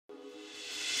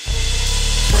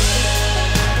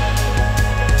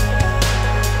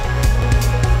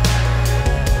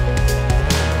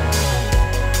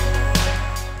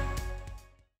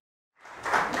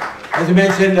to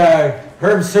mention,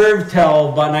 Herb served till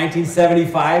about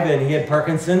 1975, and he had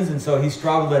Parkinson's, and so he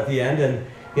struggled at the end, and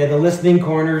he had the listening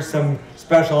corners, some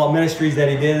special ministries that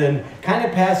he did, and kind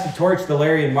of passed the torch to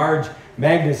Larry and Marj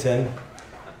Magnuson,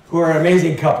 who are an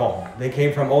amazing couple. They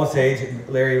came from Osage.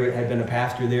 Larry had been a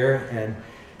pastor there, and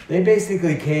they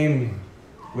basically came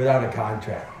without a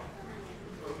contract.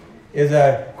 It's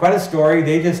quite a story.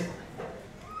 They just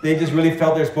really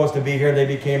felt they're supposed to be here. They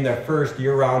became the first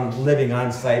year-round living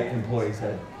on-site employees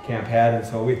that camp had, and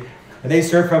so they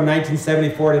served from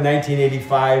 1974 to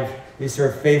 1985. They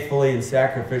served faithfully and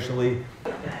sacrificially.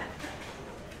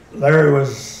 Larry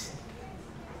was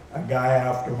a guy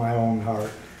after my own heart.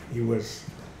 He was,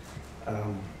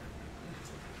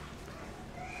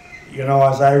 you know,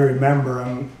 as I remember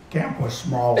him, camp was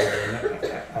smaller,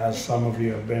 as some of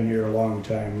you have been here a long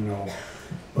time know,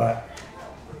 but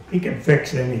he could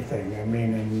fix anything. I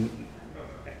mean, and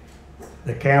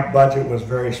the camp budget was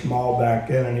very small back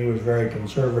then, and he was very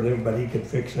conservative, but he could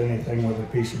fix anything with a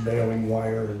piece of baling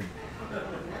wire and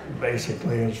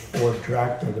basically his Ford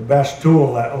tractor. The best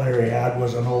tool that Larry had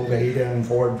was an old 8N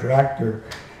Ford tractor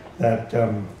that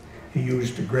he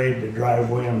used to grade the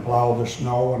driveway and plow the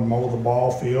snow and mow the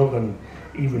ball field, and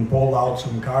even pulled out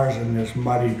some cars in this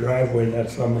muddy driveway that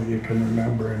some of you can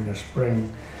remember in the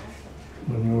spring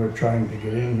when we were trying to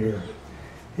get in here.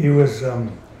 He was a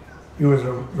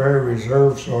very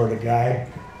reserved sort of guy,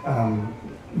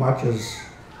 much as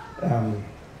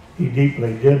he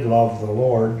deeply did love the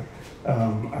Lord.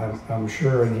 I'm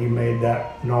sure, and he made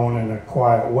that known in a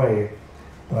quiet way.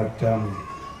 But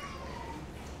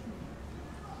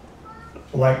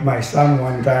like my son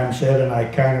one time said, and I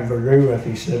kind of agree with,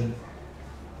 he said,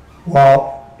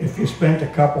 well, if you spent a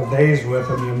couple days with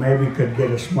him, you maybe could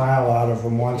get a smile out of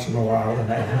him once in a while.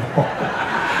 And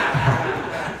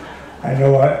I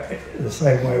know the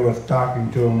same way with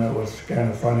talking to him, it was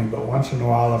kind of funny, but once in a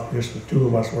while, if just the two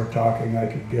of us were talking, I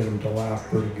could get him to laugh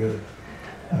pretty good.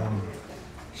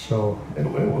 So it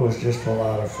was just a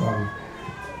lot of fun.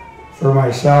 For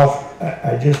myself,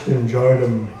 I just enjoyed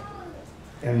him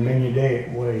in many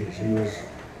ways. He was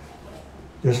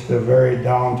just a very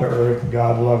down-to-earth,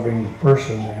 God-loving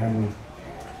person, and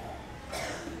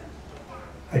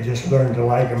I just learned to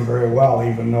like him very well,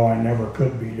 even though I never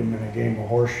could beat him in a game of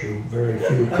horseshoe. Very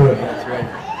few could. That's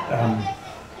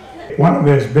right. One of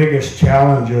his biggest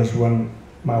challenges when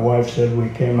my wife said we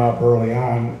came up early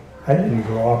on, I didn't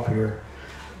grow up here,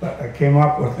 but I came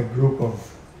up with a group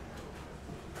of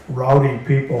rowdy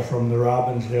people from the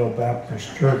Robbinsdale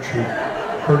Baptist Church who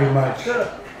pretty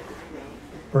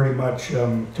much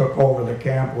took over the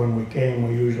camp when we came.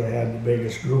 We usually had the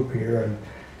biggest group here, and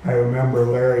I remember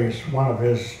one of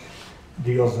his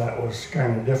deals that was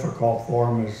kind of difficult for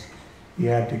him is he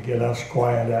had to get us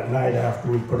quiet at night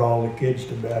after we put all the kids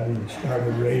to bed and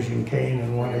started raising Cain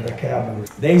in one of the cabins.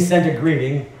 They sent a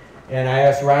greeting, and I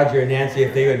asked Roger and Nancy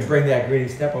if they would bring that greeting.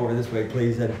 Step over this way,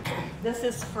 please. This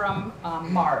is from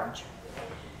Marj.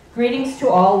 Greetings to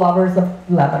all lovers of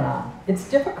Lebanon. It's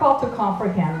difficult to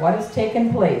comprehend what has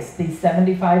taken place these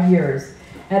 75 years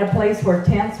at a place where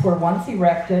tents were once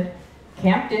erected,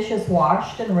 camp dishes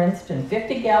washed and rinsed in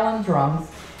 50-gallon drums,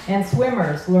 and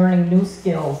swimmers learning new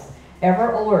skills,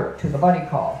 ever alert to the buddy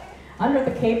call. Under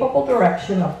the capable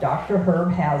direction of Dr.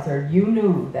 Herb Hazard, you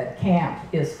knew that camp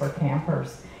is for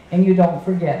campers, and you don't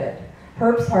forget it.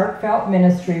 Herb's heartfelt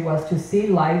ministry was to see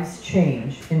lives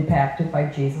change, impacted by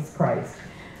Jesus Christ.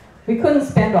 We couldn't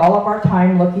spend all of our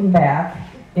time looking back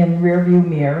in rearview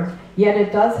mirror, yet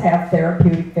it does have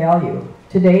therapeutic value.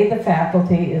 Today the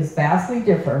faculty is vastly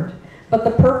different, but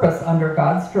the purpose under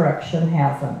God's direction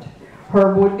hasn't.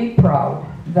 Herb would be proud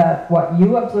that what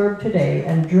you observe today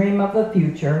and dream of the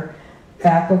future,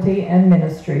 faculty and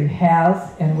ministry,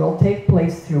 has and will take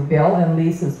place through Bill and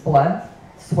Lisa's blood,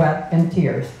 sweat, and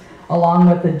tears, along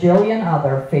with a jillion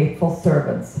other faithful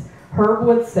servants. Herb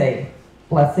would say,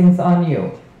 blessings on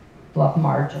you. Love,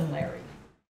 Marj and Larry.